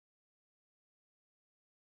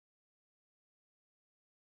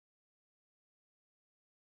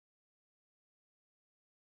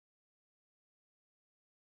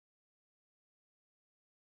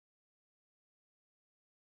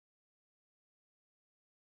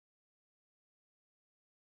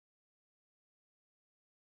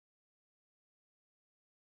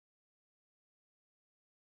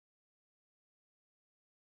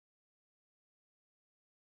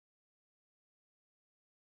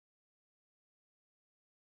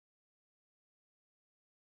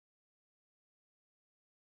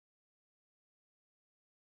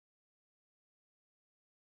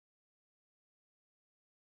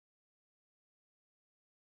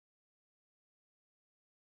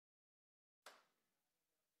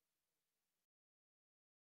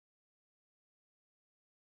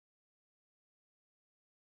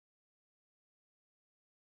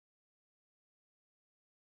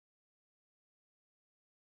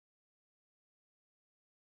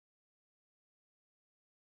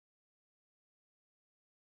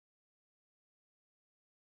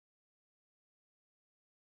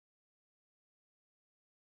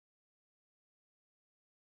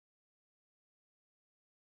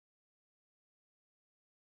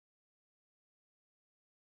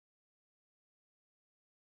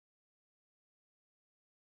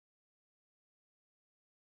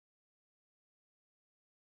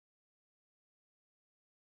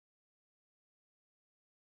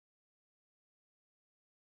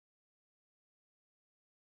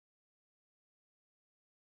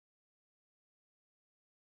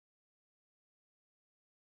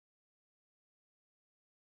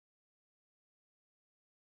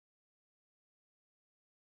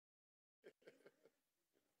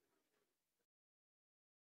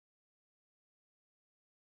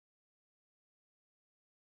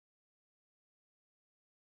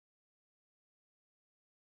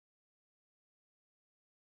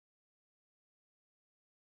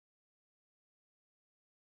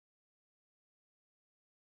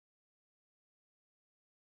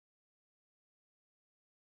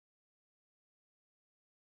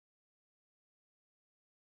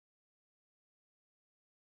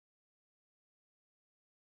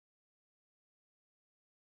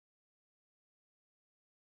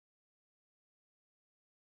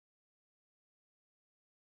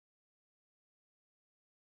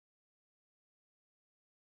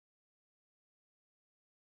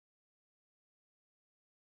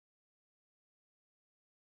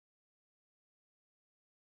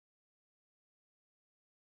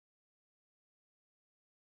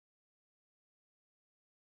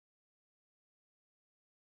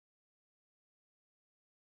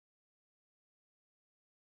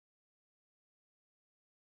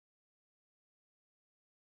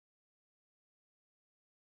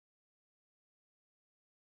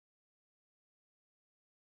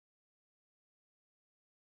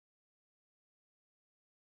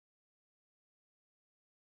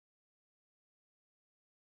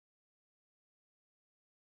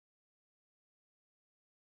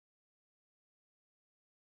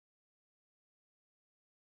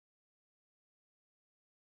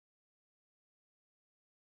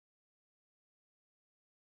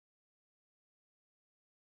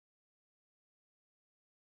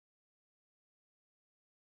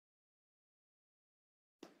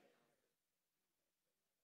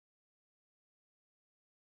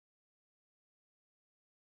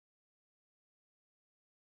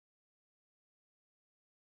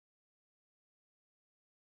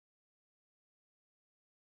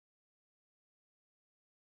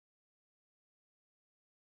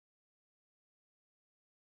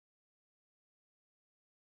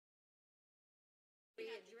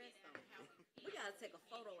red dress on. We gotta take a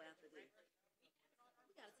photo after this.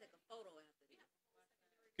 We gotta take a photo after this.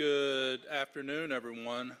 Good afternoon,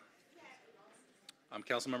 everyone. I'm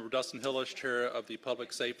Councilmember Dustin Hillis, Chair of the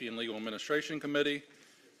Public Safety and Legal Administration Committee.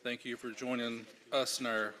 Thank you for joining us in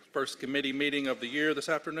our first committee meeting of the year this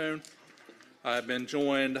afternoon. I've been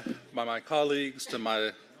joined by my colleagues to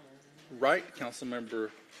my right, Councilmember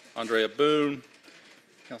Andrea Boone,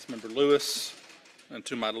 Councilmember Lewis, and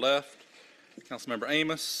to my left, Councilmember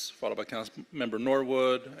Amos, followed by Councilmember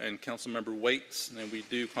Norwood and Councilmember Waits, and we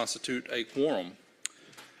do constitute a quorum.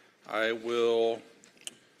 I will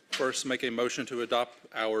first make a motion to adopt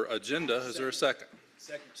our agenda. Is there a second?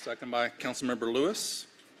 Second by Councilmember Lewis.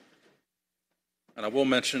 And I will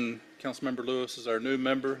mention Councilmember Lewis is our new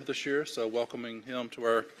member this year, so welcoming him to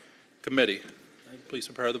our committee. Please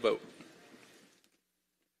prepare the vote.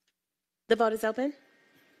 The vote is open.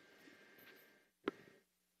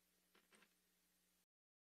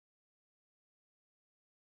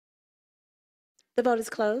 The vote is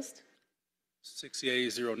closed. 6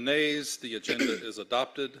 yeas, 0 nays. The agenda is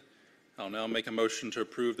adopted. I'll now make a motion to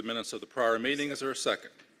approve the minutes of the prior meeting. Is there a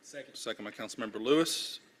second? Second. Second by Councilmember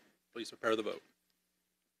Lewis. Please prepare the vote.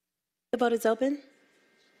 The vote is open.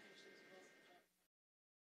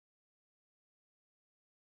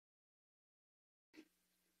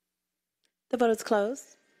 The vote is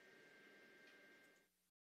closed.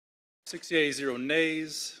 6 yeas, 0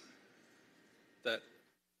 nays. That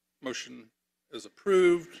motion is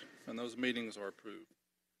approved, and those meetings are approved.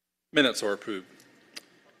 Minutes are approved.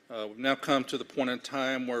 We've now come to the point in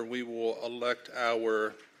time where we will elect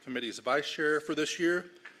our committee's vice chair for this year.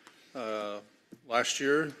 Last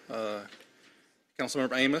year,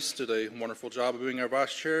 Councilmember Amos did a wonderful job of being our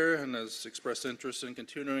vice chair and has expressed interest in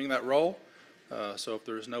continuing that role. So if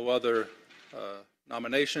there's no other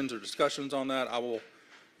nominations or discussions on that, I will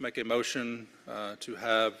make a motion to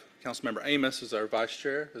have Councilmember Amos as our vice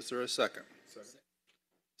chair. Is there a second?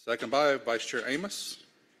 Second by Vice Chair Amos.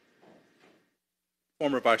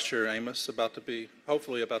 Former Vice Chair Amos,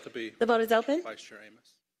 hopefully about to be. The vote is open. Vice Chair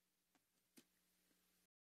Amos.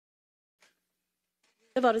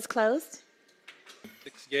 The vote is closed.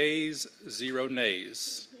 6 yeas, 0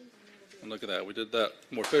 nays. And look at that, we did that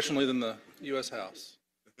more efficiently than the U.S. House.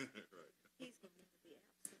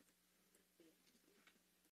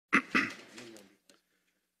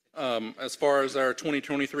 As far as our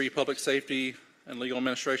 2023 Public Safety and Legal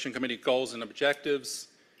Administration Committee goals and objectives,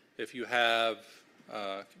 if you have,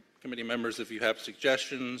 committee members, if you have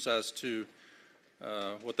suggestions as to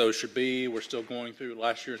what those should be, we're still going through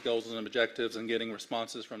last year's goals and objectives and getting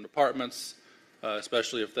responses from departments,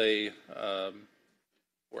 especially if they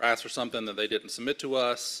were asked for something that they didn't submit to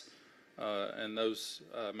us and those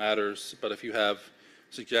matters. But if you have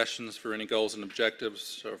suggestions for any goals and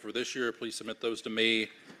objectives for this year, please submit those to me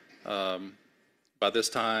by this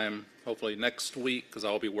time, hopefully next week, because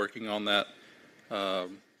I'll be working on that,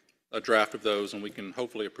 a draft of those, and we can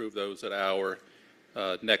hopefully approve those at our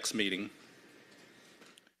next meeting.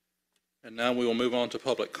 And now we will move on to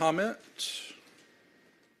public comment.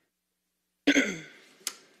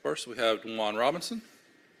 First, we have Juan Robinson.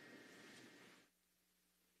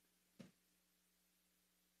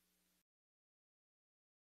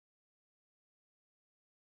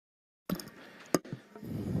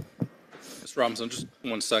 Ms. Robinson, just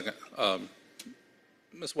 1 second.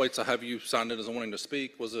 Ms. Waits, I have you signed in as wanting to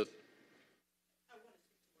speak. Was it?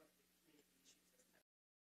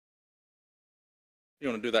 You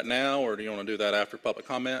want to do that now, or do you want to do that after public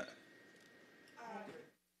comment?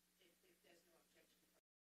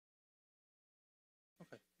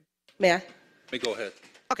 Okay. May I? May go ahead.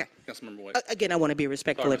 Okay. Councilmember Waits. Again, I want to be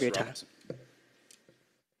respectful of your time. Robinson.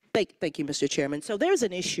 Thank you, Mr. Chairman. So there's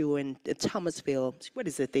an issue in Thomasville, what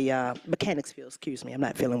is it, the Mechanicsville, excuse me, I'm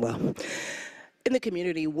not feeling well, in the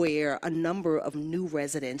community where a number of new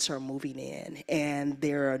residents are moving in, and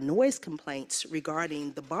there are noise complaints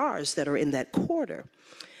regarding the bars that are in that quarter.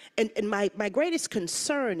 And my greatest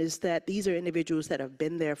concern is that these are individuals that have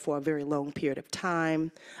been there for a very long period of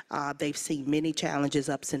time. They've seen many challenges,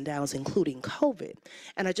 ups and downs, including COVID.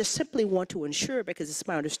 And I just simply want to ensure, because it's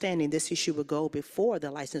my understanding this issue will go before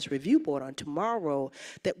the License Review Board on tomorrow,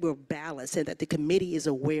 that we're balanced and that the committee is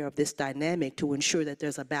aware of this dynamic to ensure that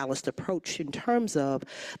there's a balanced approach in terms of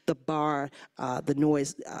the bar, the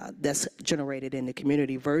noise that's generated in the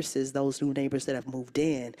community versus those new neighbors that have moved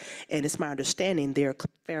in. And it's my understanding they're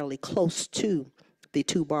fairly close to the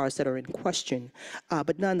two bars that are in question.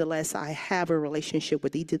 But nonetheless, I have a relationship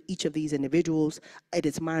with each of these individuals. It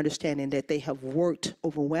is my understanding that they have worked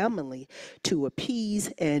overwhelmingly to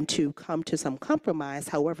appease and to come to some compromise.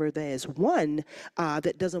 However, there is one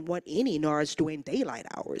that doesn't want any NARS during daylight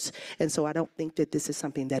hours. And so I don't think that this is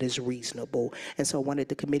something that is reasonable. And so I wanted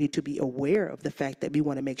the committee to be aware of the fact that we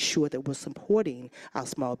want to make sure that we're supporting our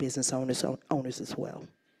small business owners as well.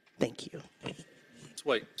 Thank you. Let's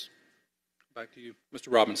wait. Back to you,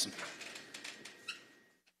 Mr. Robinson.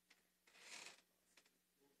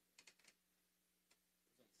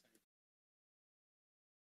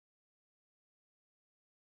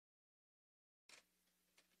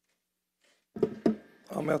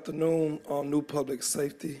 Afternoon, new public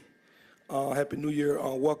safety. Happy New Year.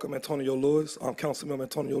 Welcome, Antonio Lewis. Councilmember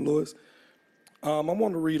Antonio Lewis. I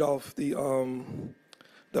want to read off the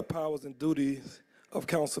powers and duties of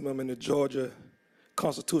council members in the Georgia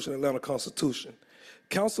Constitution, Atlanta Constitution.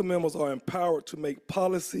 Council members are empowered to make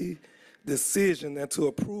policy decisions and to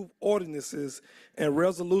approve ordinances and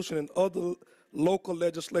resolution and other local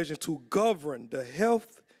legislation to govern the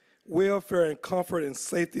health, welfare, and comfort and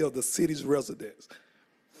safety of the city's residents.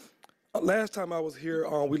 Last time I was here,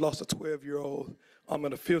 we lost a 12-year-old and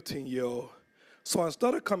a 15-year-old. So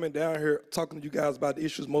instead of coming down here talking to you guys about the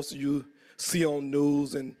issues most of you see on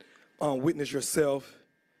news and witness yourself,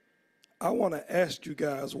 I want to ask you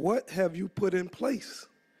guys, what have you put in place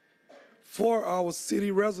for our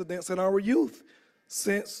city residents and our youth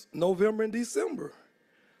since November and December?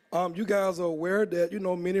 You guys are aware that,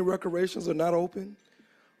 many recreations are not open.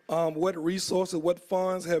 What resources, what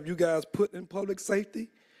funds have you guys put in public safety?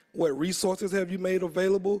 What resources have you made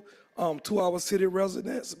available to our city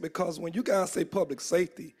residents? Because when you guys say public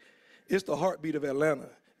safety, it's the heartbeat of Atlanta.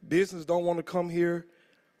 Business don't want to come here.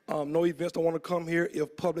 No events don't want to come here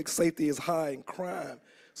if public safety is high in crime.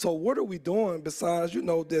 So what are we doing besides,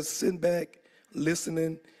 just sitting back,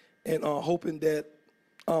 listening, and hoping that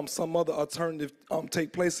some other alternative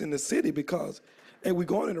take place in the city? Because, hey, we're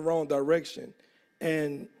going in the wrong direction.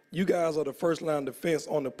 And you guys are the first line of defense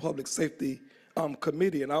on the public safety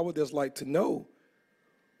committee. And I would just like to know,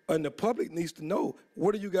 and the public needs to know,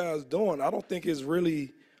 what are you guys doing? I don't think it's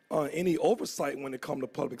really any oversight when it comes to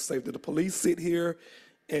public safety. The police sit here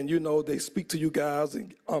and, they speak to you guys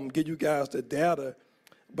and give you guys the data.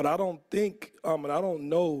 But I don't think, and I don't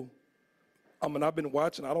know, I've been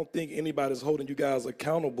watching, I don't think anybody's holding you guys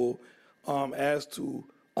accountable as to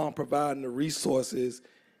providing the resources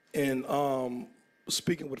and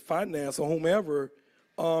speaking with finance or whomever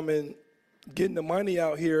and getting the money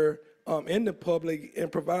out here in the public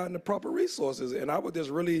and providing the proper resources. And I would just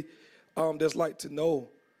really just like to know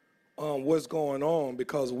what's going on,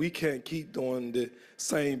 because we can't keep doing the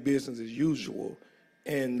same business as usual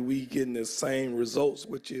and we getting the same results,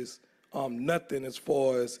 which is nothing as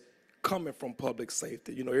far as coming from public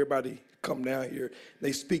safety. Everybody come down here,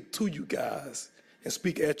 they speak to you guys and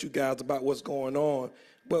speak at you guys about what's going on.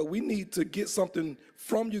 But we need to get something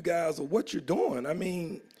from you guys of what you're doing. I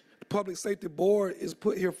mean, the Public Safety Board is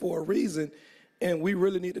put here for a reason, and we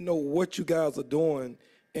really need to know what you guys are doing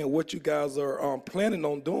and what you guys are planning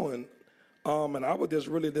on doing. And I would just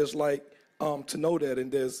really like to know that,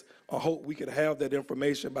 and there's a hope we could have that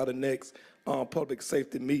information by the next public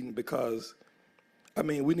safety meeting, because, I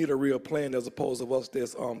mean, we need a real plan as opposed to us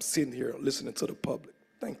just sitting here listening to the public.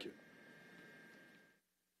 Thank you.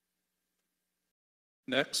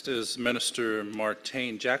 Next is Minister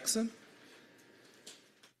Martane Jackson.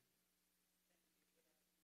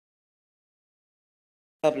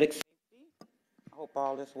 Public safety. I hope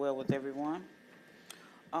all is well with everyone.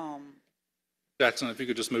 Jackson, if you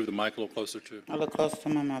could just move the mic a little closer to. I look close to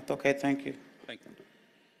my mouth. Okay, thank you. Thank you.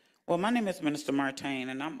 Well, my name is Minister Martane,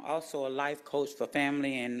 and I'm also a life coach for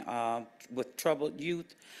family and with troubled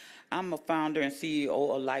youth. I'm a founder and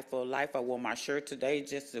CEO of Life for Life. I wore my shirt today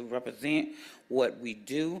just to represent what we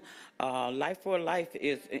do. Life for Life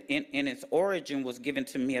is, in its origin, was given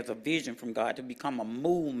to me as a vision from God to become a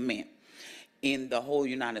movement in the whole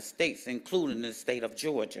United States, including the state of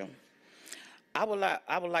Georgia. I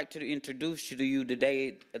would like to introduce to you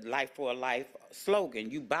today Life for Life slogan.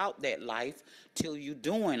 You bout that life till you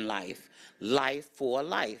doing life. Life for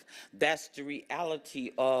Life. That's the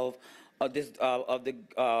reality of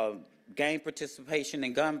the gang participation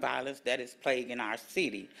and gun violence that is plaguing our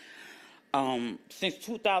city. Since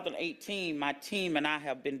 2018, my team and I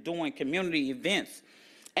have been doing community events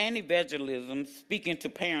and evangelism, speaking to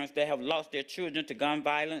parents that have lost their children to gun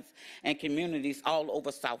violence and communities all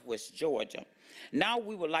over Southwest Georgia. Now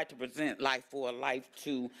we would like to present Life for Life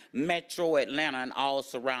to Metro Atlanta and all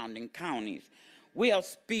surrounding counties. We have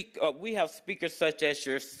speakers such as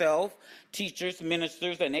yourself, teachers,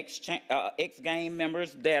 ministers, and ex-gang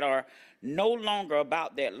members that are no longer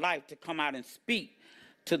about that life to come out and speak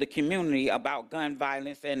to the community about gun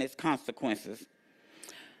violence and its consequences.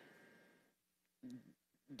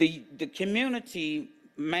 The community,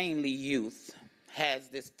 mainly youth, has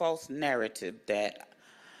this false narrative that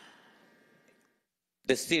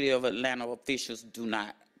the city of Atlanta officials do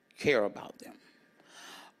not care about them.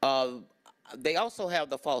 They also have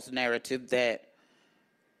the false narrative that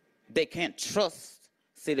they can't trust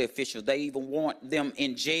city officials. They even want them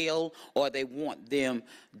in jail or they want them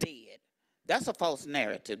dead. That's a false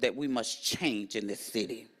narrative that we must change in this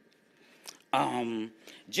city.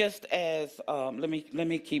 Just as, let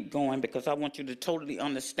me keep going because I want you to totally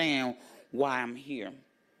understand why I'm here.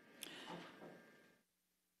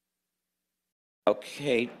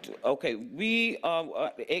 Okay, we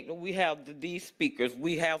have these speakers.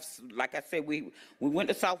 We have, like I said, we went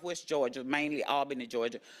to Southwest Georgia, mainly Albany,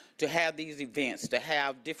 Georgia, to have these events, to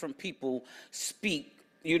have different people speak,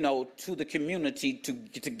 you know, to the community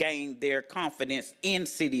to gain their confidence in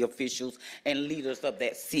city officials and leaders of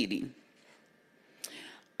that city.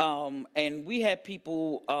 And we had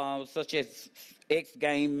people such as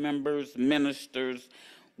ex-gang members, ministers.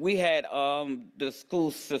 We had the school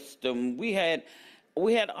system. We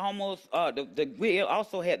almost we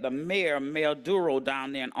also had the Mayor Duro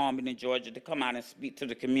down there in Albany, Georgia, to come out and speak to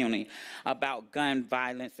the community about gun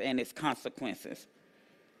violence and its consequences.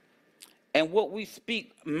 And what we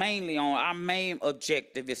speak mainly on, our main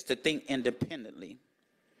objective is to think independently.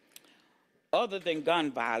 Other than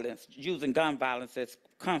gun violence, using gun violence as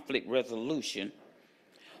conflict resolution,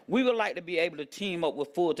 we would like to be able to team up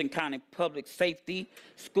with Fulton County Public Safety,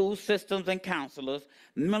 school systems and counselors,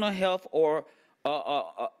 mental health of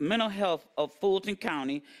Fulton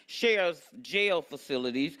County, sheriff's jail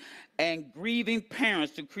facilities, and grieving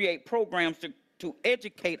parents to create programs to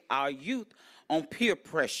educate our youth on peer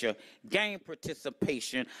pressure, gang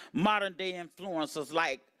participation, modern day influencers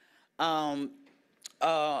like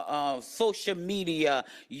social media,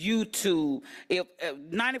 YouTube. If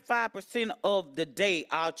 95% of the day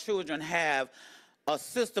our children have a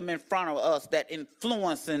system in front of us that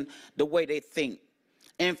influencing the way they think,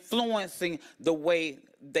 influencing the way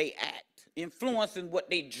they act, influencing what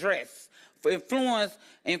they dress, for influence.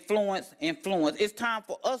 It's time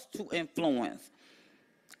for us to influence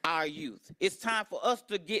our youth. It's time for us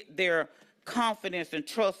to get their confidence and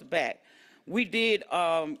trust back. We did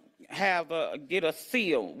get a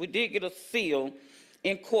seal. We did get a seal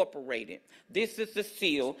incorporated. This is the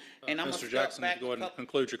seal, and I'm Mr. Jackson, go ahead and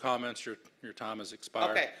conclude your comments. Your time has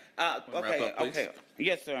expired. Okay. Okay.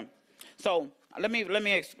 Yes, sir. So let me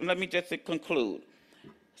just conclude,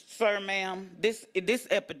 sir, ma'am. This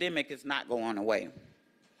epidemic is not going away.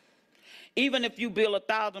 Even if you build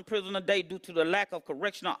 1,000 prisons a day due to the lack of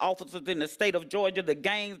correctional officers in the state of Georgia, the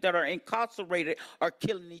gangs that are incarcerated are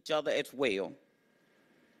killing each other as well.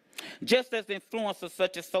 Just as influencers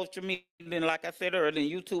such as social media, and like I said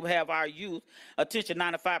earlier, YouTube have our youth attention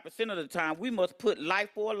 95% of the time, we must put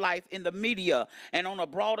Life for Life in the media and on a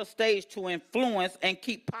broader stage to influence and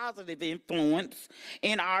keep positive influence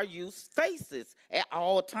in our youth's faces at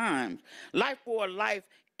all times. Life for Life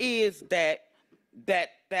is that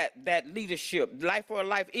leadership. Life for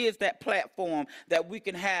Life is that platform that we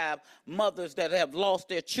can have mothers that have lost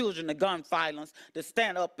their children to gun violence to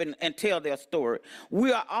stand up and tell their story.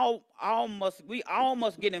 We all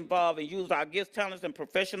must get involved and use our gifts, talents, and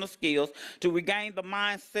professional skills to regain the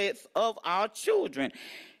mindsets of our children.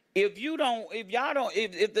 If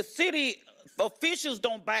the city officials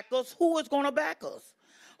don't back us, who is going to back us?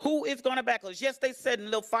 Who is going to back us? Yes, they setting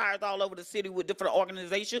little fires all over the city with different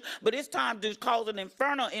organizations, but it's time to cause an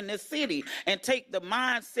inferno in this city and take the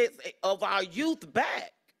mindsets of our youth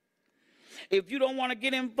back. If you don't want to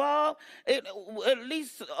get involved, at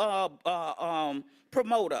least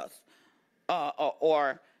promote us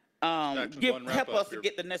or help us to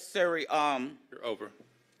get the necessary. You're over.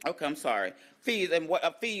 Okay, I'm sorry. Fees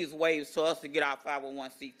waived to us to get our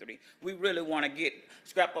 501c3. We really want to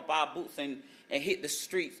scrap up our boots and hit the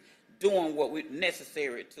streets doing what we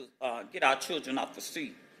necessary to get our children off the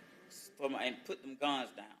street and put them guns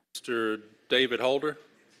down. Mr. David Holder.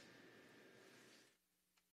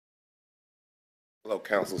 Hello,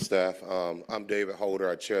 council staff. I'm David Holder.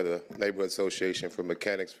 I chair the Neighborhood Association for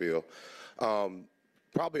Mechanicsville.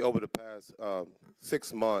 probably over the past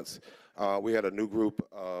 6 months, we had a new group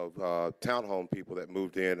of townhome people that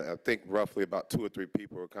moved in. I think roughly about 2 or 3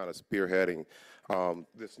 people are kind of spearheading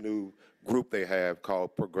this new group they have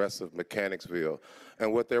called Progressive Mechanicsville.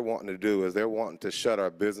 And what they're wanting to do is they're wanting to shut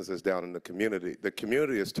our businesses down in the community. The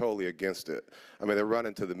community is totally against it. I mean, they're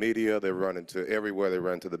running to the media, they're running to everywhere, they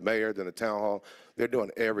run to the mayor, to the town hall. They're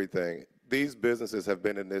doing everything. These businesses have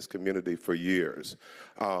been in this community for years.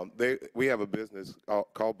 We have a business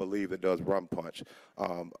called Believe that does rum punch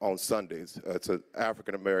on Sundays. It's an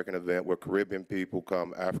African-American event where Caribbean people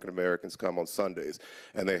come, African-Americans come on Sundays,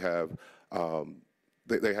 and they have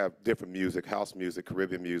different music, house music,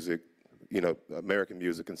 Caribbean music, you know, American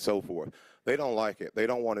music and so forth. They don't like it. They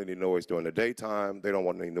don't want any noise during the daytime. They don't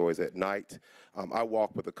want any noise at night. I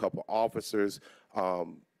walked with a couple officers.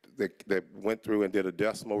 They went through and did a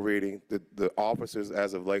decimal reading. The officers,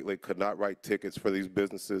 as of lately, could not write tickets for these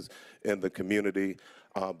businesses in the community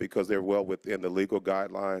because they're well within the legal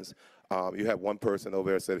guidelines. You have one person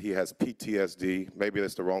over there said he has PTSD. Maybe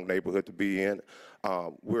that's the wrong neighborhood to be in.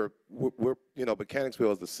 We're you know,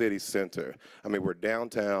 Mechanicsville is the city center. I mean, we're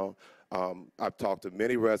downtown. I've talked to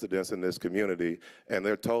many residents in this community, and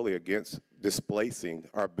they're totally against displacing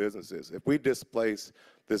our businesses. If we displace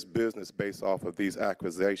this business based off of these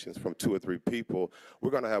accusations from 2 or 3 people,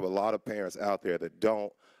 we're going to have a lot of parents out there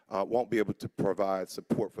that won't be able to provide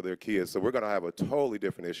support for their kids. So we're going to have a totally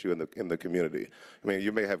different issue in the community. I mean,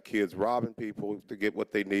 you may have kids robbing people to get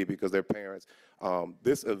what they need because their parents.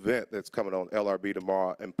 This event that's coming on LRB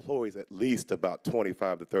tomorrow employs at least about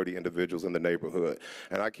 25 to 30 individuals in the neighborhood.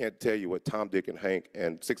 And I can't tell you what Tom, Dick, and Hank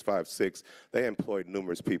and 656, they employed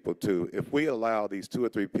numerous people too. If we allow these 2 or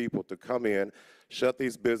 3 people to come in, shut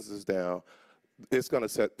these businesses down, it's going to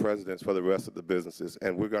set precedents for the rest of the businesses,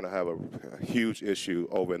 and we're going to have a huge issue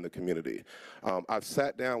over in the community. I've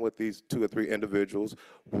sat down with these 2 or 3 individuals,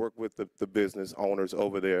 worked with the business owners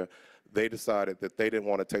over there. They decided that they didn't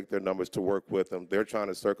want to take their numbers to work with them. They're trying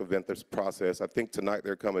to circumvent this process. I think tonight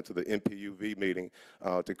they're coming to the MPUV meeting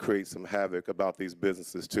to create some havoc about these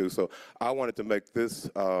businesses too. So I wanted to make this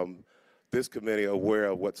this committee aware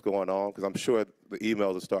of what's going on, because I'm sure the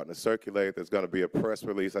emails are starting to circulate. There's going to be a press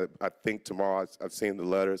release. I think tomorrow. I've seen the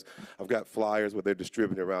letters. I've got flyers where they're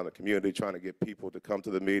distributing around the community, trying to get people to come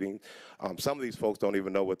to the meeting. Some of these folks don't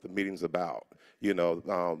even know what the meeting's about. You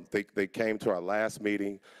know, they came to our last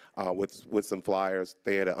meeting with some flyers.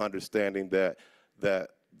 They had an understanding that the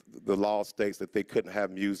law states that they couldn't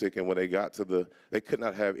have music, and when they got to they could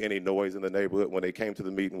not have any noise in the neighborhood. When they came to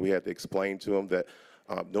the meeting, we had to explain to them that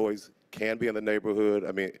noise can be in the neighborhood,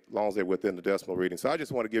 I mean, as long as they're within the decimal reading. So I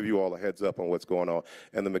just want to give you all a heads up on what's going on.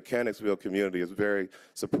 And the Mechanicsville community is very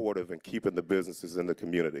supportive in keeping the businesses in the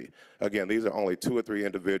community. Again, these are only 2 or 3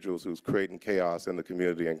 individuals who's creating chaos in the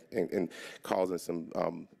community and causing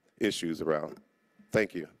some issues around.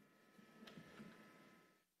 Thank you.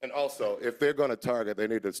 And also, if they're going to target, they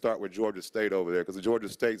need to start with Georgia State over there, because the Georgia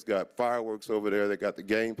State's got fireworks over there. They got the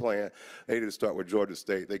game plan. They need to start with Georgia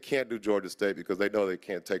State. They can't do Georgia State because they know they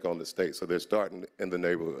can't take on the state, so they're starting in the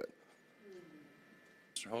neighborhood.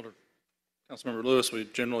 Mr. Holder. Councilmember Lewis, we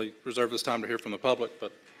generally reserve this time to hear from the public,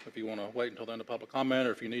 but if you want to wait until the end of public comment,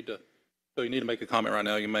 or if you need to make a comment right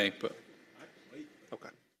now, you may. But okay.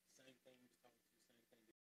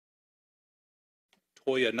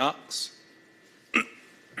 Toya Knox.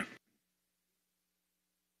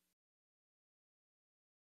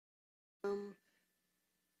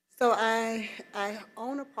 So I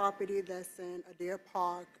own a property that's in Adair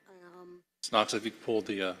Park. Ms. Knox, if you could pull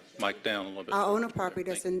the mic down a little bit. I own a property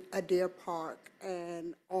that's in Adair Park,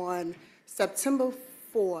 and on September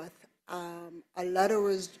 4th, a letter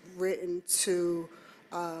was written to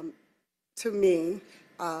me,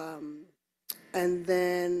 and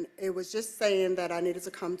then it was just saying that I needed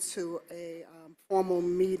to come to a formal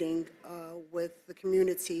meeting with the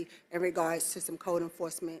community in regards to some code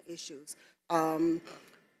enforcement issues.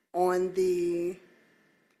 On the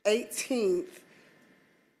 18th,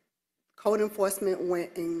 code enforcement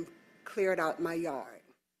went and cleared out my yard.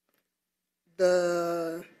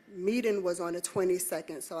 The meeting was on the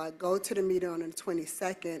 22nd, so I go to the meeting on the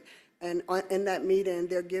 22nd, and in that meeting,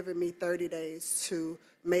 they're giving me 30 days to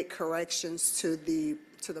make corrections to the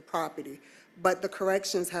property. But the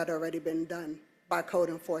corrections had already been done by code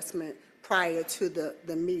enforcement prior to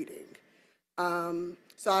the meeting.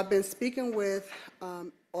 So I've been speaking with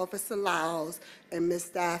Officer Lyles and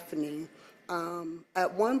Ms. Daphne.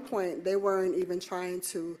 At one point, they weren't even trying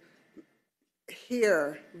to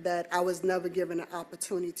hear that I was never given an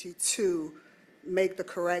opportunity to make the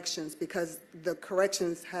corrections because the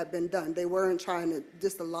corrections had been done. They weren't trying to,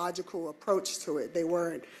 just a logical approach to it. They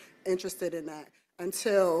weren't interested in that.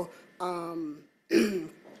 until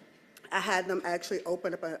I had them actually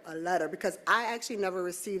open up a letter, because I actually never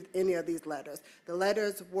received any of these letters. The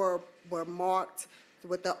letters were marked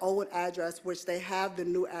with the old address, which they have the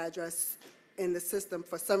new address in the system.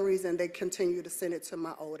 For some reason, they continue to send it to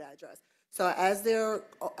my old address. So as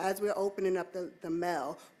we're opening up the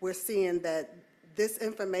mail, we're seeing that this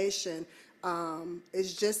information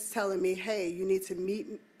is just telling me, hey, you need to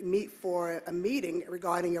meet for a meeting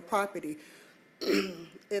regarding your property.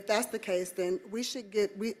 If that's the case, then we should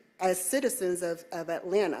as citizens of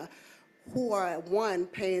Atlanta, who are, one,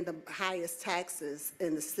 paying the highest taxes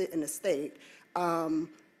in the state,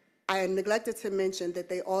 I neglected to mention that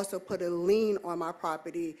they also put a lien on my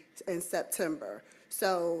property in September.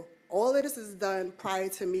 So all of this is done prior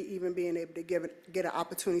to me even being able to get an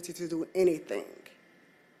opportunity to do anything.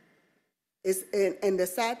 And the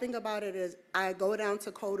sad thing about it is I go down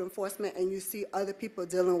to code enforcement and you see other people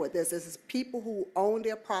dealing with this. This is people who own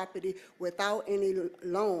their property without any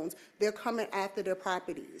loans. They're coming after their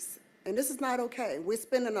properties. And this is not okay. We're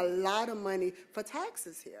spending a lot of money for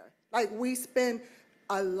taxes here. Like, we spend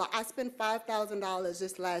a lot. I spent $5,000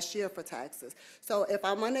 just last year for taxes. So if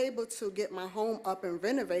I'm unable to get my home up and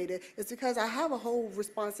renovated, it's because I have a whole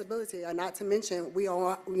responsibility. And not to mention, we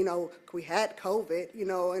all, we had COVID,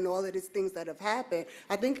 and all of these things that have happened.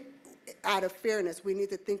 I think out of fairness, we need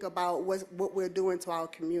to think about what we're doing to our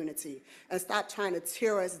community and stop trying to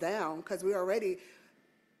tear us down, because we're already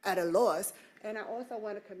at a loss. And I also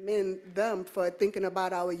want to commend them for thinking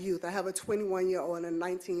about our youth. I have a 21-year-old and a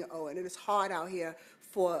 19-year-old, and it is hard out here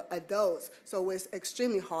for adults. So it's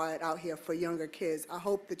extremely hard out here for younger kids. I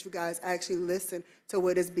hope that you guys actually listen to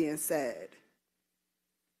what is being said.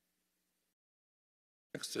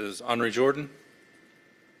 Next is Henri Jordan.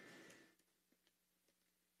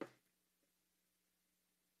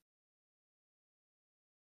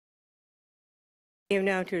 Give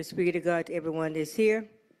now to the Spirit of God to everyone that's here.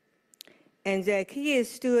 And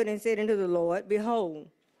Zacchaeus stood and said unto the Lord, Behold,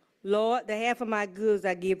 Lord, the half of my goods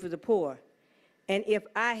I give to the poor. And if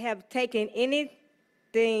I have taken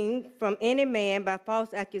anything from any man by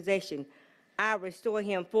false accusation, I restore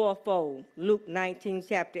him fourfold. Luke 19,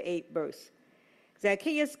 chapter 8, verse.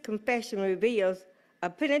 Zacchaeus' confession reveals a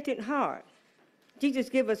penitent heart. Jesus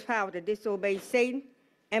gives us power to disobey Satan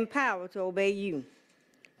and power to obey you.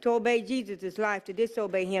 To obey Jesus is life, to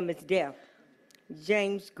disobey him is death.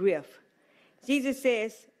 James Griff. Jesus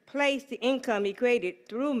says, place the income he created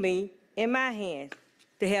through me in my hands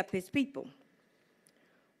to help his people.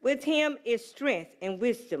 With him is strength and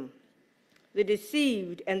wisdom. The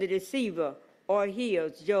deceived and the deceiver are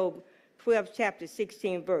healed. Job 12, chapter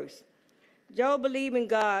 16, verse. Job believed in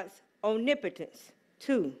God's omnipotence,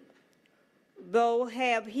 too, though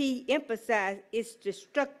have he emphasized its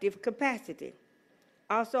destructive capacity.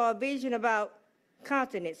 I saw a vision about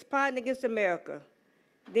continents plotting against America.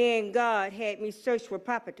 Then God had me search for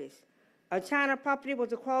properties. A China property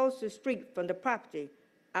was across the street from the property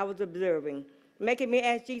I was observing, making me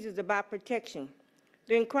ask Jesus about protection.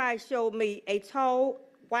 Then Christ showed me a tall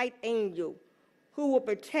white angel who will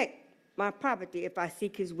protect my property if I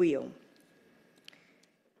seek his will.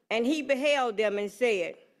 And he beheld them and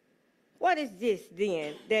said, What is this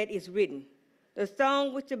then that is written? The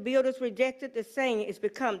stone which the builders rejected, the same is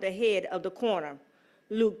become the head of the corner.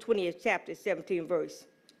 Luke 20th chapter 17 verse.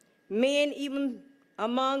 Men, even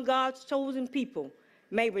among God's chosen people,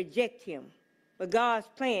 may reject him, but God's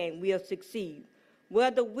plan will succeed,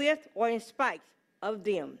 whether with or in spite of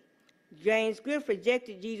them. James Griff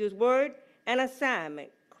rejected Jesus' word and assignment.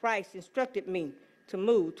 Christ instructed me to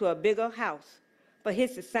move to a bigger house for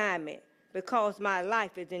his assignment because my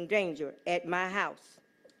life is in danger at my house.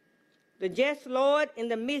 The just Lord in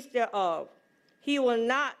the midst thereof, he will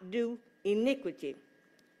not do iniquity.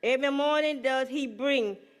 Every morning does he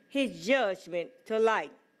bring his judgment to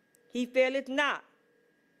light. He faileth not,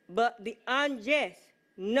 but the unjust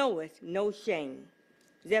knoweth no shame.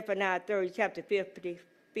 Zephaniah 3, chapter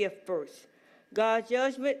 55th verse. God's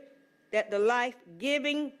judgment that the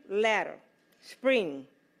life-giving ladder, spring,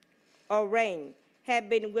 or rain have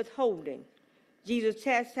been withholding. Jesus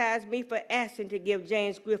chastised me for asking to give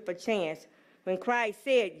James Griff a chance when Christ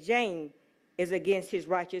said James is against his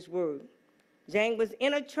righteous word. James was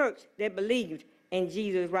in a church that believed in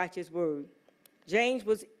Jesus' righteous word. James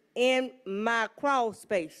was in my crawl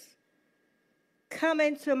space.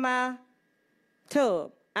 Coming to my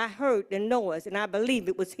tub, I heard the noise, and I believe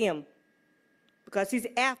it was him because he's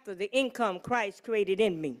after the income Christ created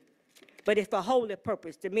in me. But it's for holy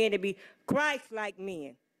purpose, the men to be Christ-like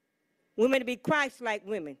men, women to be Christ-like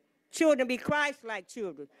women, children to be Christ-like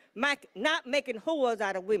children, not making whores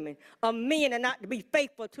out of women, men are not to be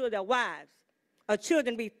faithful to their wives,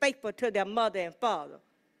 children be faithful to their mother and father.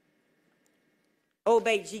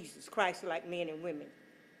 Obey Jesus Christ like men and women.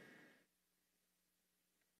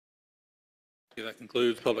 Okay, that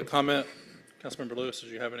concludes public comment. Councilmember Lewis,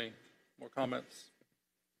 did you have any more comments?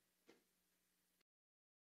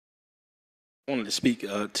 I wanted to speak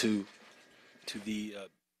to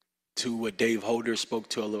what Dave Holder spoke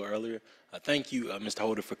to a little earlier. Thank you, Mr.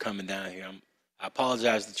 Holder, for coming down here. I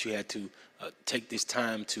apologize that you had to take this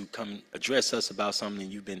time to come address us about something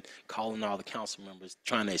you've been calling all the council members,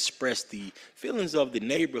 trying to express the feelings of the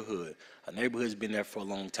neighborhood. Our neighborhood's been there for a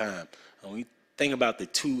long time. When we think about the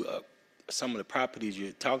some of the properties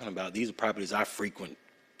you're talking about, these are properties I frequent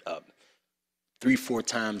 3-4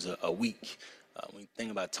 times a week. When you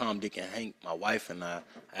think about Tom, Dick, and Hank, my wife and I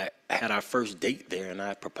had our first date there, and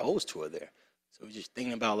I proposed to her there. So we're just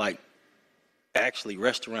thinking about, like, actually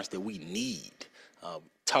restaurants that we need.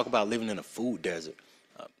 Talk about living in a food desert.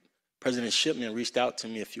 President Shipman reached out to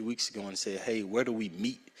me a few weeks ago and said, hey, where do we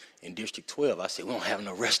meet in District 12? I said, we don't have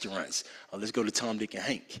no restaurants. Let's go to Tom, Dick, and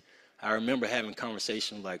Hank. I remember having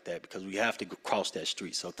conversations like that because we have to cross that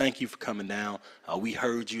street. So thank you for coming down. We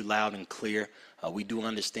heard you loud and clear. We do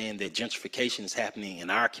understand that gentrification is happening in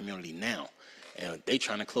our community now. And they're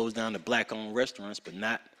trying to close down the black-owned restaurants, but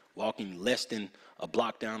not walking less than a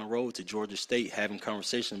block down the road to Georgia State, having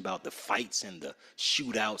conversations about the fights and the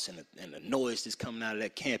shootouts and the noise that's coming out of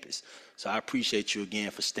that campus. So I appreciate you again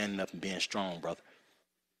for standing up and being strong, brother.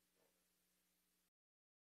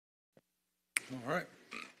 All right.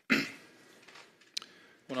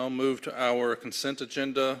 We'll now move to our consent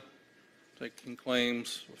agenda, taking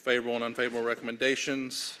claims with favorable and unfavorable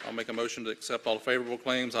recommendations. I'll make a motion to accept all favorable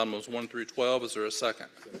claims, items 1 through 12. Is there a second?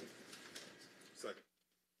 Second.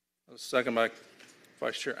 A second by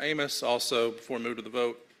Vice Chair Amos. Also, before we move to the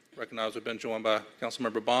vote, recognize we've been joined by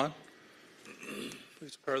Councilmember Bond.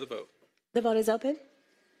 Please prepare the vote. The vote is open.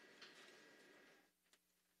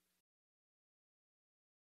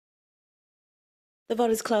 The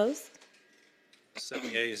vote is closed.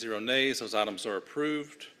 7 yeas, 0 nays. Those items are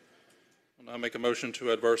approved. I'll now make a motion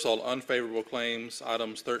to adverse all unfavorable claims,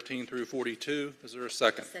 items 13 through 42. Is there a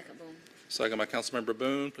second? Second, Boone. Second by Councilmember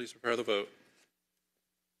Boone. Please prepare the vote.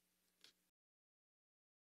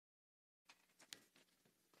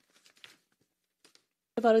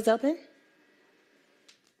 The vote is open.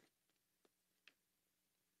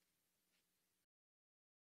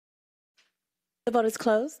 The vote is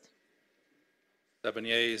closed. 7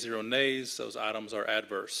 yeas, 0 nays. Those items are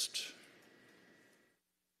adversed.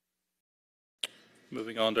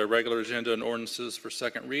 Moving on to regular agenda and ordinances for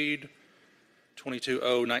second read.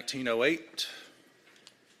 22-0-1908.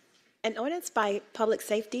 An ordinance by Public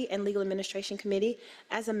Safety and Legal Administration Committee,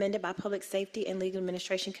 as amended by Public Safety and Legal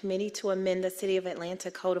Administration Committee to amend the City of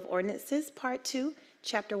Atlanta Code of Ordinances, Part 2,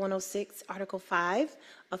 Chapter 106, Article 5,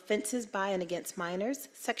 Offenses by and against minors,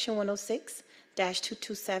 Section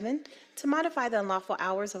 106-227, to modify the unlawful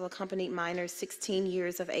hours of accompanied minors 16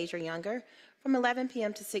 years of age or younger from 11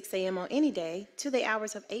 p.m. to 6 a.m. on any day to the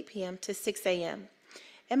hours of 8 p.m. to 6 a.m.,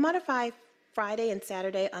 and modify Friday and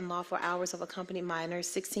Saturday unlawful hours of accompanied minors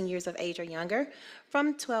 16 years of age or younger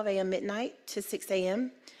from 12 a.m. midnight to 6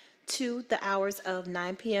 a.m. to the hours of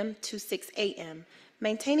 9 p.m. to 6 a.m.,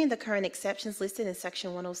 maintaining the current exceptions listed in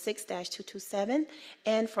Section 106-227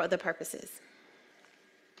 and for other purposes.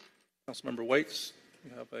 Councilmember Waits,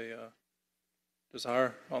 you have a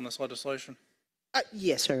desire on this legislation?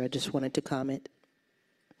 Yes, sir. I just wanted to comment.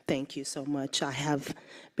 Thank you so much. I have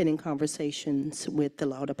been in conversations with the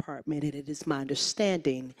law department, and it is my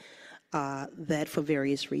understanding that for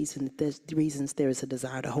various reasons, there is a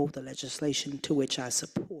desire to hold the legislation, to which I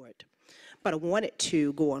support. But I wanted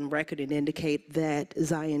to go on record and indicate that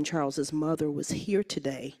Zion Charles's mother was here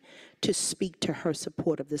today to speak to her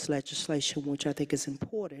support of this legislation, which I think is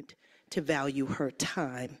important to value her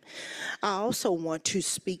time. I also want to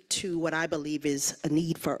speak to what I believe is a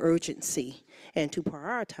need for urgency and to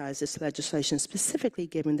prioritize this legislation, specifically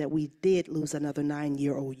given that we did lose another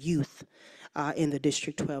 9-year-old youth in the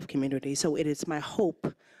District 12 community. So it is my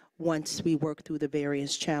hope, once we work through the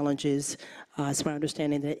various challenges, it's my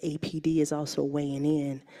understanding that APD is also weighing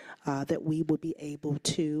in, that we will be able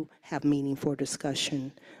to have meaningful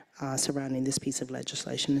discussion surrounding this piece of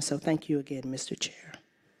legislation. And so thank you again, Mr. Chair.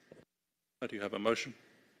 Do you have a motion,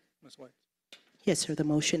 Ms. Waits? Yes, sir. The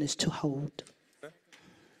motion is to hold. Okay.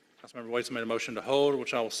 Councilmember Waits made a motion to hold,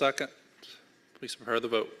 which I will second. Please prepare the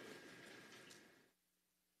vote.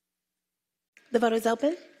 The vote is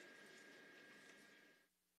open.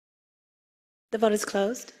 The vote is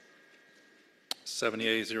closed. 7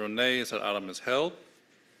 yeas, 0 nays. That item is held.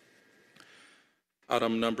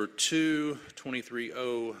 Item number 2,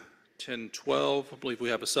 23-0-10 1012, I believe we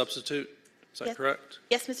have a substitute. Is that Yes. correct?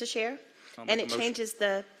 Yes, Mr. Chair. I'll And make a it motion. changes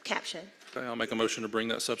the caption. Okay, I'll make a motion to bring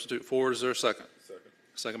that substitute forward. Is there a second? Second.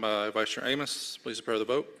 Second by Vice Chair Amos. Please prepare the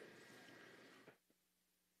vote.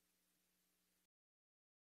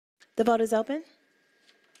 The vote is open.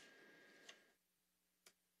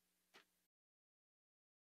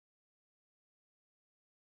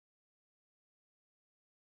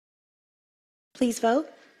 Please vote.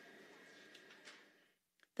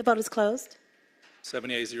 The vote is closed. 7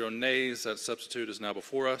 yeas, 0 nays. That substitute is now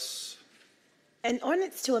before us. An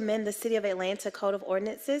ordinance to amend the City of Atlanta Code of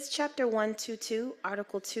Ordinances, Chapter 122,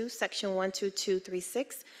 Article 2, Section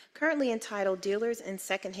 12236, currently entitled Dealers in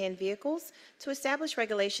Secondhand Vehicles, to establish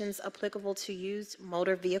regulations applicable to used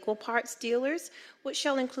motor vehicle parts dealers, which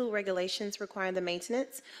shall include regulations requiring the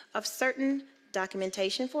maintenance of certain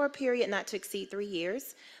documentation for a period not to exceed 3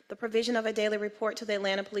 years, the provision of a daily report to the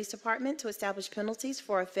Atlanta Police Department to establish penalties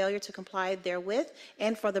for a failure to comply therewith,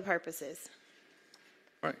 and for the purposes.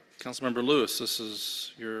 All right, Councilmember Lewis, this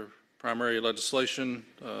is your primary legislation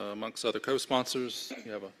amongst other co-sponsors.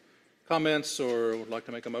 You have comments or would like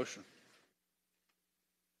to make a motion?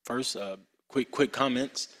 First, quick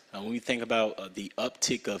comments. When we think about the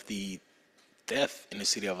uptick of the theft in the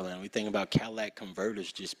city of Atlanta, we think about Cadillac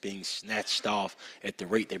converters just being snatched off at the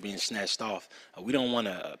rate they're being snatched off. We don't want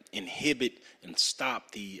to inhibit and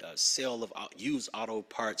stop the sale of used auto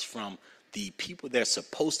parts from the people that are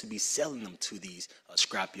supposed to be selling them to these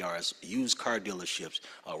scrap yards, used car dealerships,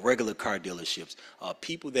 regular car dealerships,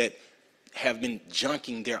 people that have been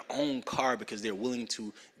junking their own car because they're willing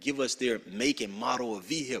to give us their make and model of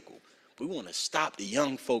vehicle. We want to stop the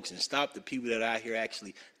young folks and stop the people that are out here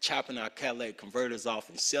actually chopping our Cadillac converters off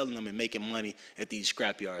and selling them and making money at these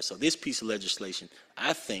scrap yards. So this piece of legislation,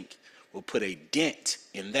 I think, will put a dent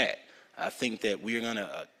in that. I think that we're going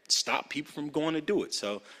to stop people from going to do it.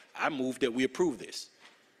 So I move that we approve this.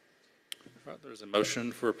 All right, there's a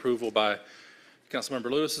motion for approval by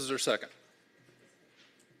Councilmember Lewis. Is there a second?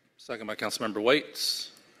 Second by Councilmember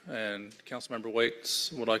Waits. And Councilmember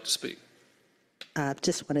Waits would like to speak. I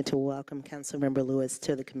just wanted to welcome Councilmember Lewis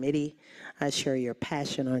to the committee. I share your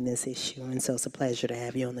passion on this issue, and so it's a pleasure to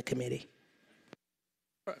have you on the committee.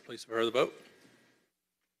 All right, please prepare the vote.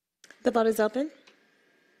 The vote is open.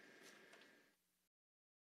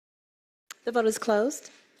 The vote is closed.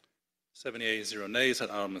 7 yeas, 0 nays.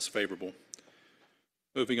 That item is favorable.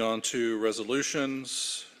 Moving on to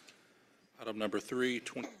resolutions. Item number 3,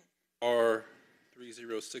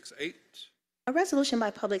 20R3068. A resolution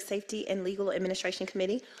by Public Safety and Legal Administration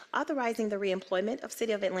Committee authorizing the reemployment of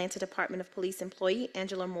City of Atlanta Department of Police employee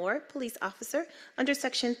Angela Moore, police officer, under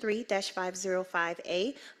Section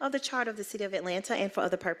 3-505A of the Charter of the City of Atlanta and for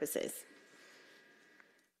other purposes.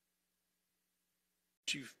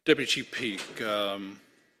 Deputy Chief Peak, not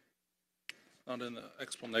in the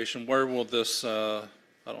explanation, where will this, I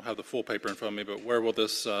don't have the full paper in front of me, but where will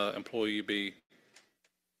this employee be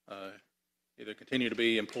either continue to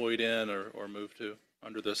be employed in or move to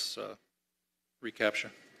under this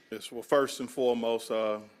recapture? Yes, well, first and foremost,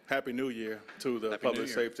 Happy New Year to the Happy New Public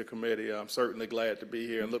Year. Safety Committee. I'm certainly glad to be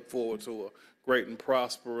here and look forward to a great and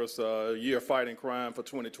prosperous year fighting crime for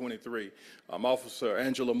 2023. Officer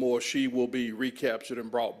Angela Moore, she will be recaptured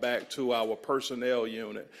and brought back to our personnel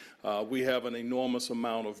unit. We have an enormous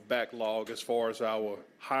amount of backlog as far as our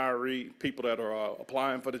hiree, people that are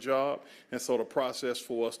applying for the job. And so the process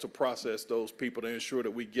for us to process those people to ensure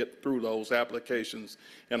that we get through those applications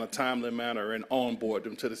in a timely manner and onboard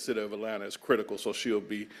them to the City of Atlanta is critical. So she'll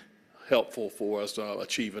be helpful for us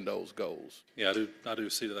achieving those goals. Yeah, I do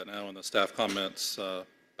see that now in the staff comments,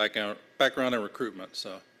 background and recruitment.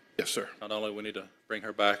 So Yes, sir. not only we need to bring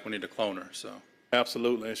her back, we need to clone her. So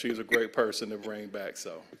Absolutely, and she's a great person to bring back,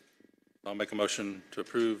 so. I'll make a motion to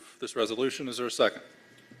approve this resolution. Is there a second?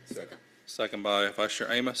 Second. Second by Vice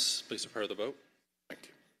Chair Amos. Please prepare the vote. Thank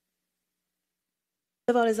you.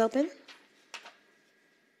 The vote is open.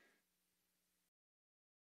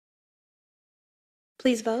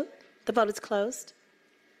 Please vote. The vote is closed.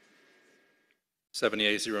 7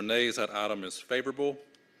 yeas, 0 nays. That item is favorable.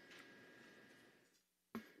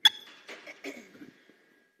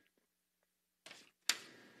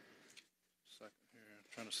 Second here,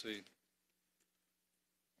 trying to see.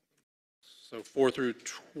 So 4 through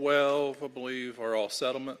 12, I believe, are all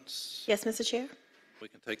settlements. Yes, Mr. Chair. We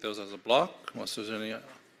can take those as a block unless there's any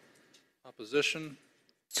opposition.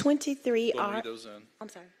 23 We'll are, read those in. I'm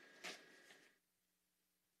sorry.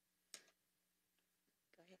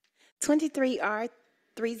 Go ahead. 23 are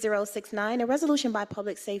 3069, a resolution by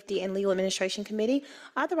Public Safety and Legal Administration Committee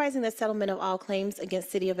authorizing the settlement of all claims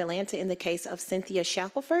against City of Atlanta in the case of Cynthia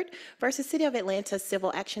Shackelford versus City of Atlanta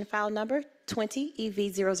Civil Action File Number 20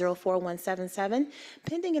 EV004177,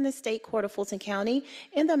 pending in the State Court of Fulton County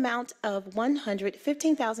in the amount of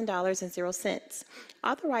 $115,000.00,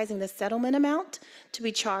 authorizing the settlement amount to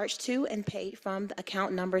be charged to and paid from the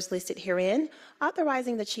account numbers listed herein,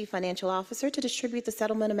 authorizing the Chief Financial Officer to distribute the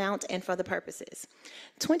settlement amount and for the purposes.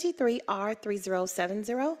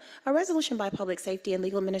 23R3070, a resolution by Public Safety and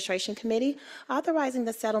Legal Administration Committee authorizing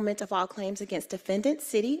the settlement of all claims against defendant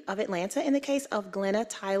City of Atlanta in the case of Glenna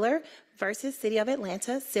Tyler versus City of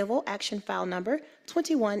Atlanta Civil Action File Number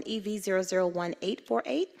 21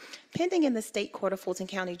 EV001848, pending in the State Court of Fulton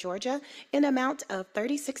County, Georgia, in amount of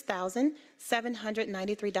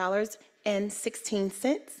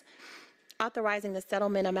 $36,793.16, authorizing the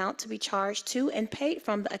settlement amount to be charged to and paid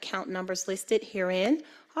from the account numbers listed herein,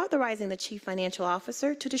 authorizing the Chief Financial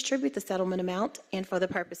Officer to distribute the settlement amount and for the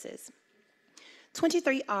purposes.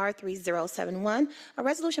 23R3071, a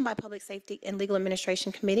resolution by Public Safety and Legal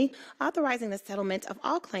Administration Committee authorizing the settlement of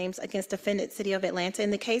all claims against defendant City of Atlanta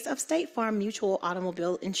in the case of State Farm Mutual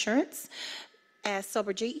Automobile Insurance as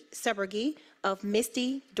subrogate of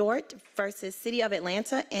Misty Dort versus City of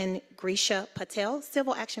Atlanta and Grisha Patel,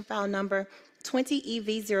 Civil Action File Number 20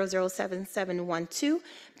 EV007712,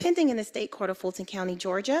 pending in the State Court of Fulton County,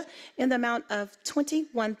 Georgia, in the amount of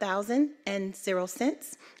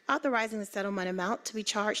 $21,000.00, authorizing the settlement amount to be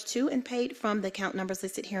charged to and paid from the account numbers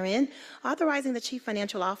listed herein, authorizing the Chief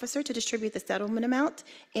Financial Officer to distribute the settlement amount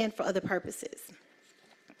and for other purposes.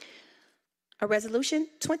 A resolution,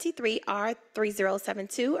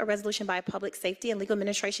 23R3072, a resolution by Public Safety and Legal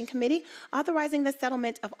Administration Committee authorizing the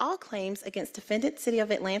settlement of all claims against defendant City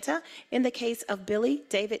of Atlanta in the case of Billy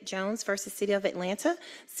David Jones versus City of Atlanta,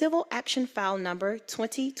 Civil Action File Number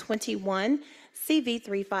 2021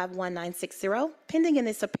 CV351960, pending in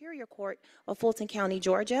the Superior Court of Fulton County,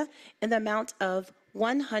 Georgia, in the amount of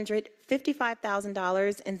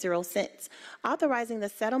 $155,000.00, authorizing the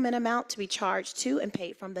settlement amount to be charged to and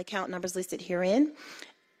paid from the account numbers listed herein,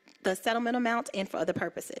 the settlement amount and for other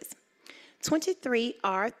purposes.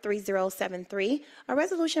 23R3073, a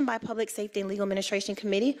resolution by Public Safety and Legal Administration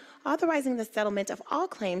Committee authorizing the settlement of all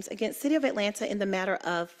claims against City of Atlanta in the matter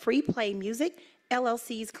of Free Play Music,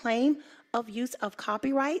 LLC's claim of use of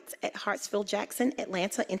copyrights at Hartsfield-Jackson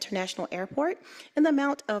Atlanta International Airport in the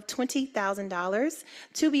amount of $20,000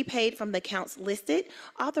 to be paid from the accounts listed,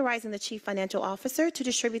 authorizing the Chief Financial Officer to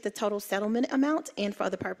distribute the total settlement amount and for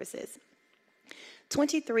other purposes.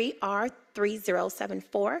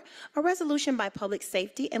 23R3074, a resolution by Public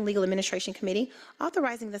Safety and Legal Administration Committee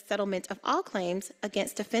authorizing the settlement of all claims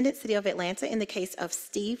against defendant City of Atlanta in the case of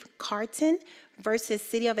Steve Carton versus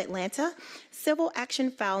City of Atlanta, Civil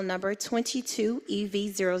Action File Number 22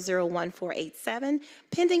 EV001487,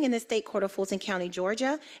 pending in the State Court of Fulton County,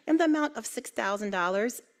 Georgia, in the amount of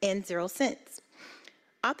 $6,000.00,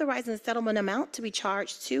 authorizing the settlement amount to be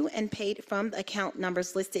charged to and paid from the account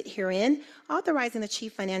numbers listed herein, authorizing the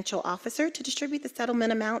Chief Financial Officer to distribute the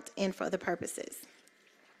settlement amount and for other purposes.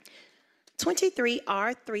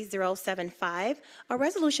 23R3075, a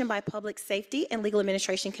resolution by Public Safety and Legal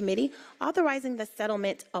Administration Committee authorizing the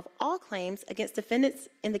settlement of all claims against defendants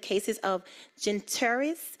in the cases of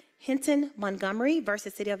Gentarius Hinton Montgomery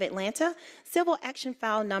versus City of Atlanta, Civil Action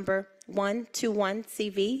File Number 121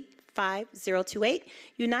 CV 5028,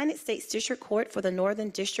 United States District Court for the Northern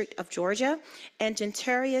District of Georgia, and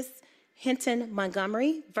Gentarius Hinton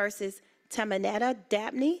Montgomery versus Tamanetta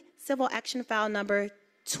Dabney, Civil Action File Number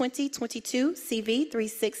 2022 CV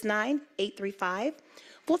 369835,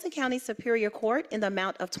 Fulton County Superior Court in the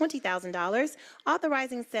amount of $20,000,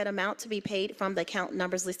 authorizing said amount to be paid from the account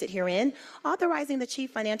numbers listed herein, authorizing the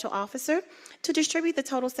Chief Financial Officer to distribute the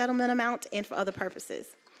total settlement amount and for other purposes.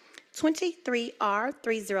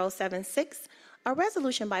 23R3076, a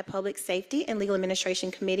resolution by Public Safety and Legal Administration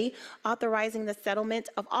Committee authorizing the settlement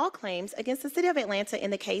of all claims against the City of Atlanta in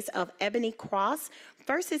the case of Ebony Cross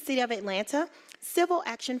versus City of Atlanta, Civil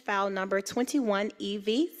Action File Number 21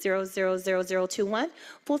 EV000021,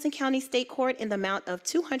 Fulton County State Court in the amount of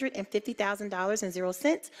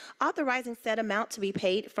 $250,000.00, authorizing said amount to be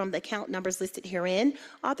paid from the account numbers listed herein,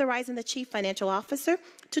 authorizing the Chief Financial Officer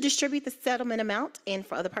to distribute the settlement amount and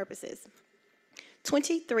for other purposes.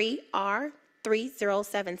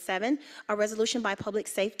 23R3077, a resolution by Public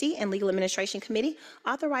Safety and Legal Administration Committee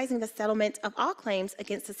authorizing the settlement of all claims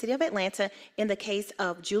against the City of Atlanta in the case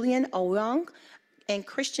of Julian Oyong and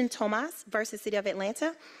Christian Thomas versus City of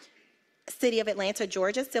Atlanta, City of Atlanta,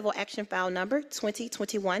 Georgia, Civil Action File Number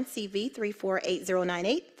 2021 CV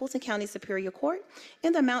 348098, Fulton County Superior Court,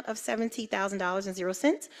 in the amount of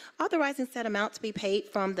 $70,000.00, authorizing said amount to be paid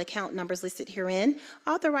from the account numbers listed herein,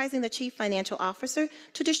 authorizing the Chief Financial Officer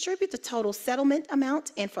to distribute the total settlement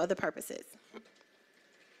amount and for other purposes.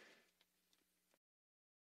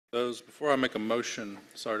 Before I make a motion,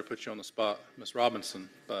 sorry to put you on the spot, Ms. Robinson,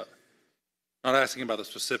 but not asking about the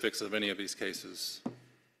specifics of any of these cases.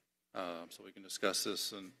 So we can discuss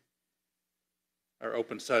this in our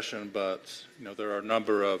open session, but, you know, there are a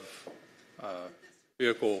number of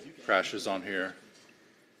vehicle crashes on here.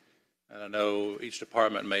 And I know each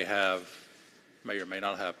department may or may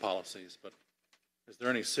not have policies, but is there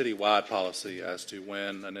any citywide policy as to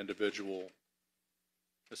when an individual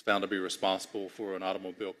is found to be responsible for an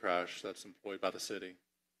automobile crash that's employed by the city?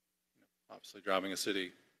 Obviously, driving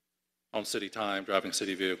on city time, driving a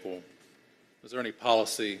city vehicle. Is there any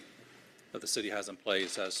policy that the city has in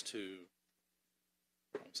place as to,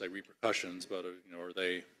 I won't say repercussions, but you know, are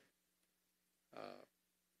they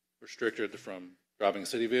restricted from driving a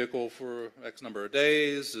city vehicle for X number of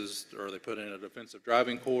days? Are they put in a defensive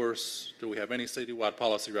driving course? Do we have any citywide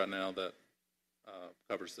policy right now that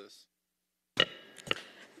covers this?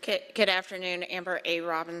 Good afternoon, Amber A.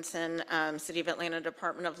 Robinson, City of Atlanta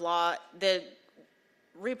Department of Law. The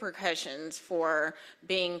repercussions for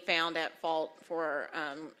being found at fault for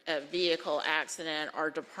a vehicle accident are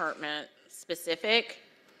department specific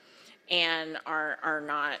and are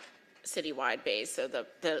not citywide based. So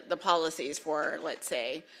the policies for, let's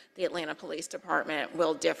say, the Atlanta Police Department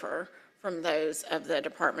will differ from those of the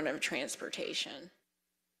Department of Transportation.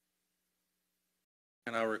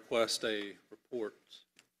 Can I request a report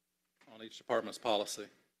on each department's policy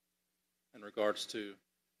in regards to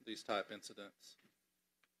these type incidents?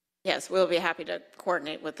 Yes, we'll be happy to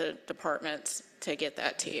coordinate with the departments to get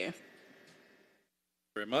that to you.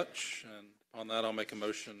 Very much. And on that, I'll make a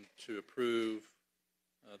motion to approve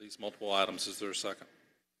these multiple items. Is there a second?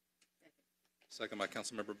 Second by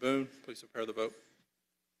Councilmember Boone. Please prepare the vote.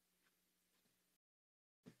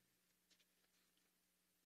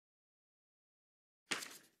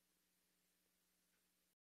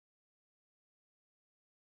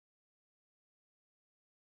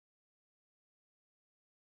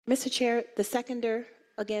 Mr. Chair, the seconder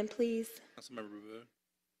again, please. Councilmember Boone.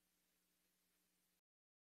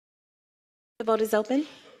 The vote is open.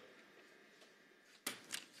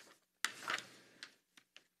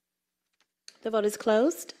 The vote is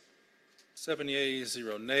closed. 7 yeas,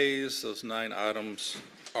 0 nays. Those 9 items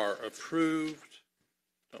are approved.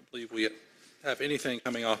 Don't believe we have anything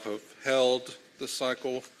coming off of held this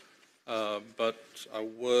cycle, but I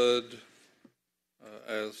would,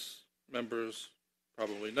 as members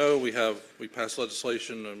probably know, we passed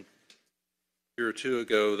legislation a year or two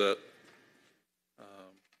ago that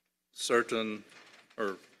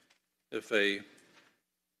if a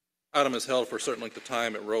item is held for a certain length of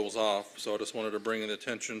time, it rolls off. So I just wanted to bring in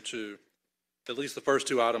attention to at least the first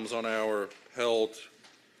 2 items on our held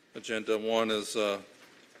agenda. One is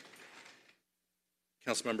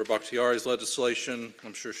Councilmember Bakhtiari's legislation.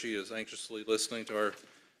 I'm sure she is anxiously listening to our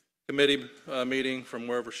committee meeting from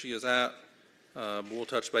wherever she is at. We'll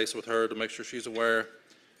touch base with her to make sure she's aware.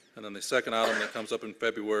 And then the second item that comes up in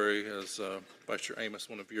February is Vice Chair Amos,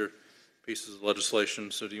 one of your pieces of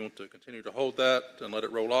legislation. So do you want to continue to hold that and let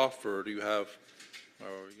it roll off, or are you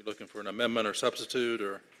looking for an amendment or substitute,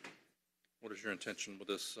 or what is your intention with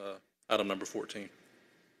this item number 14?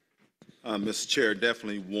 Mr. Chair,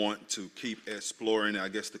 definitely want to keep exploring. I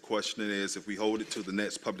guess the question is, if we hold it to the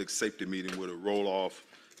next public safety meeting, will it roll off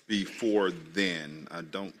before then? I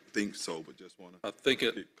don't think so, but just want to. I think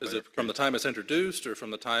is it from the time it's introduced or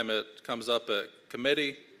from the time it comes up at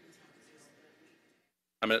committee?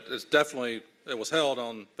 I mean, it was held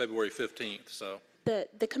on February 15th, so.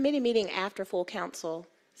 The committee meeting after full council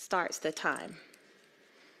starts the time.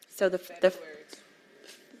 So so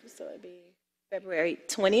it'd be February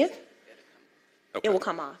 20th. Okay. It will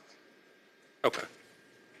come off. Okay.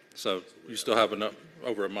 So you still have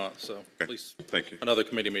over a month, so at least Thank you. another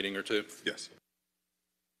committee meeting or two. Yes.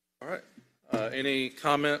 All right. Any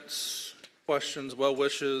comments, questions, well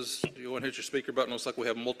wishes? Do you want to hit your speaker button? Looks like we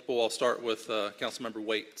have multiple. I'll start with Councilmember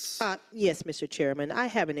Waits. Yes, Mr. Chairman. I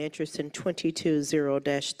have an interest in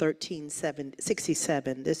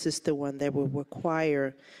 220-1367. This is the one that will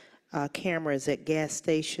require cameras at gas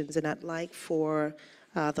stations, and I'd like for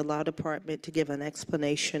the law department to give an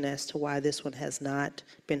explanation as to why this one has not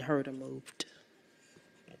been heard or moved.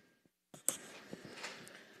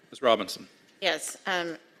 Ms. Robinson. Yes,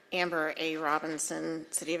 Amber A. Robinson,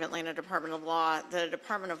 City of Atlanta Department of Law. The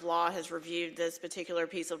Department of Law has reviewed this particular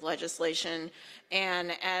piece of legislation,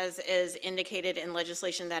 and as is indicated in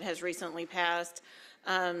legislation that has recently passed,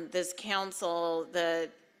 this council, the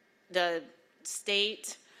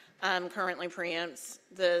state currently preempts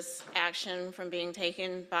this action from being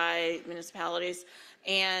taken by municipalities,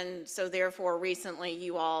 and so therefore recently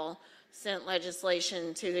you all sent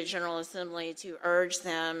legislation to the General Assembly to urge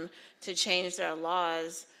them to change their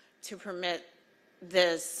laws to permit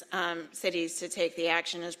this cities to take the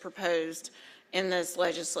action as proposed in this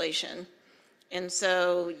legislation. And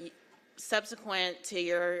so subsequent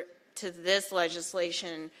to this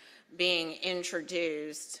legislation being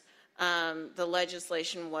introduced, the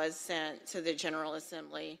legislation was sent to the General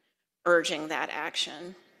Assembly urging that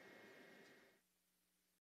action.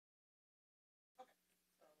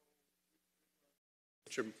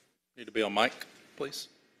 You need to be on mic, please.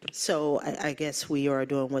 So I guess we are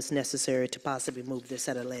doing what's necessary to possibly move this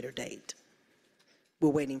at a later date. We're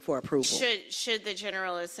waiting for approval. Should the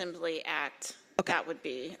General Assembly act, that would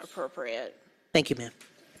be appropriate. Thank you, ma'am.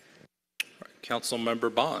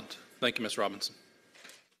 Councilmember Bond. Thank you, Ms. Robinson.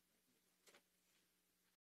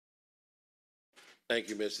 Thank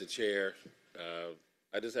you, Mr. Chair.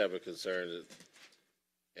 I just have a concern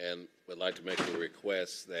and would like to make a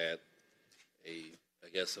request that I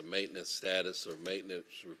guess a maintenance status or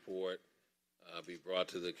maintenance report be brought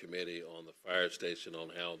to the committee on the fire station on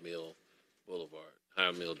Howell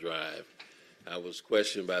Mill Drive. I was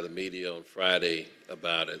questioned by the media on Friday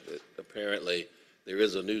about it. Apparently, there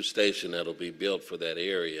is a new station that'll be built for that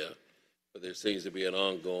area, but there seems to be an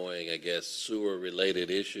ongoing, I guess, sewer-related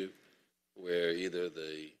issue where either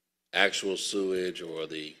the actual sewage or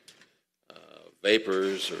the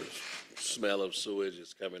vapors or smell of sewage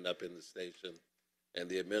is coming up in the station. And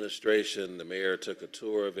the administration, the mayor took a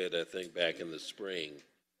tour of it, I think, back in the spring.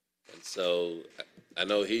 And so I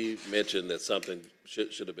know he mentioned that something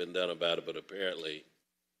should have been done about it, but apparently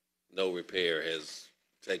no repair has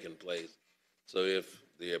taken place. So if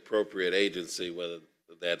the appropriate agency, whether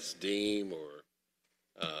that's DEEM or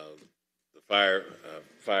the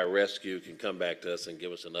fire rescue, can come back to us and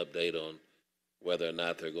give us an update on whether or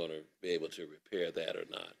not they're going to be able to repair that or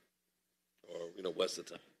not, or, you know, what's the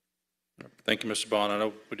time? Thank you, Mr. Bond. I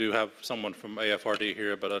know we do have someone from AFRD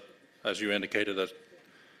here, but as you indicated, that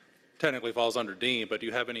technically falls under DEEM, but do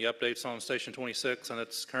you have any updates on Station 26 and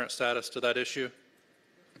its current status to that issue?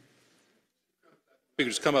 If you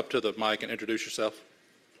could just come up to the mic and introduce yourself.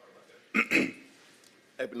 Happy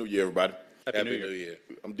New Year, everybody. Happy New Year.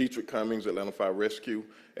 I'm Dietrich Cummings, Atlanta Fire Rescue.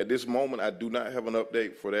 At this moment, I do not have an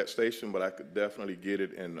update for that station, but I could definitely get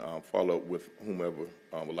it and follow up with whomever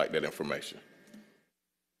would like that information.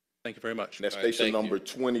 Thank you very much. And that's station number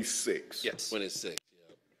 26. Yes. 26,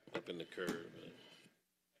 yeah, up in the curve.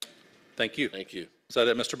 Thank you. Thank you. Is that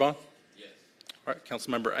it, Mr. Bond? Yes. All right,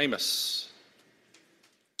 Councilmember Amos.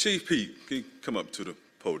 Chief Pete, can you come up to the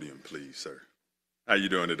podium, please, sir? How you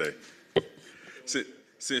doing today?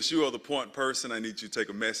 Since you are the point person, I need you to take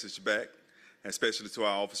a message back, especially to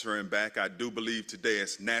our officer in back. I do believe today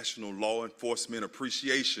is National Law Enforcement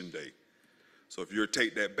Appreciation Day. So if you'll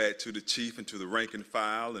take that back to the chief and to the rank and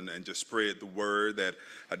file and just spread the word that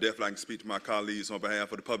I definitely can speak to my colleagues on behalf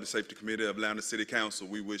of the Public Safety Committee of Atlanta City Council.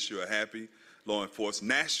 We wish you a happy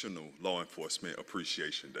National Law Enforcement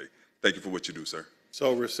Appreciation Day. Thank you for what you do, sir.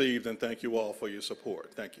 So received, and thank you all for your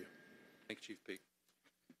support. Thank you. Thank you, Chief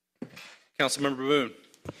Pete. Councilmember Boone.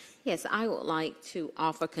 Yes, I would like to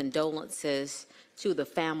offer condolences to the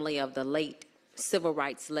family of the late civil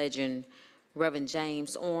rights legend, Reverend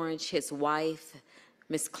James Orange. His wife,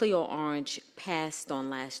 Miss Cleo Orange, passed on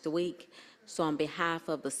last week. So on behalf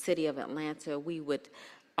of the City of Atlanta, we would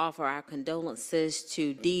offer our condolences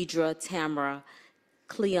to Deidre, Tamara,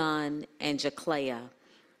 Cleon, and Jaclea.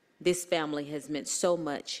 This family has meant so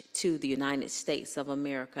much to the United States of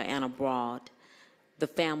America and abroad. The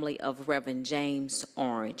family of Reverend James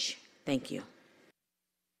Orange. Thank you.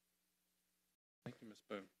 Thank you, Ms.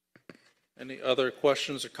 Boone. Any other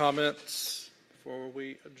questions or comments before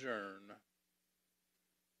we adjourn?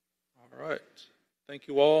 All right. Thank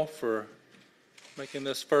you all for making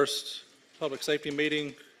this first public safety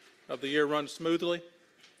meeting of the year run smoothly.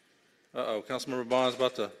 Uh-oh, Councilmember Bond's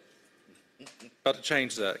about to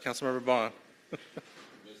change that. Councilmember Bond.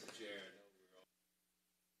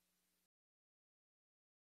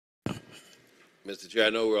 Mr. Chair, I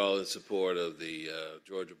know we're all in support of the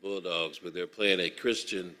Georgia Bulldogs, but they're playing a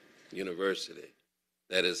Christian university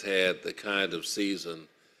that has had the kind of season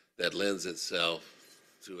that lends itself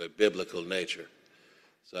to a biblical nature.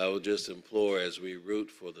 So I would just implore, as we root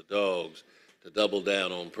for the Dogs, to double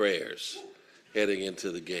down on prayers heading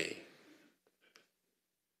into the game.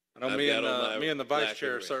 I know I've me got on my and the black vice chair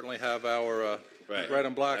and red. certainly have our Right. red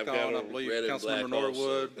and black I've got on. I on believe red and black Councilmember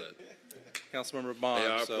Norwood, also, but Councilmember Bond. They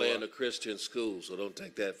are so, playing a Christian school, so don't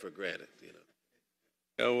take that for granted,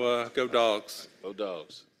 Go Dogs. Go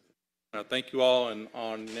Dogs. Thank you all, and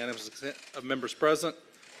on unanimous consent of members present,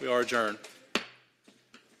 we are adjourned.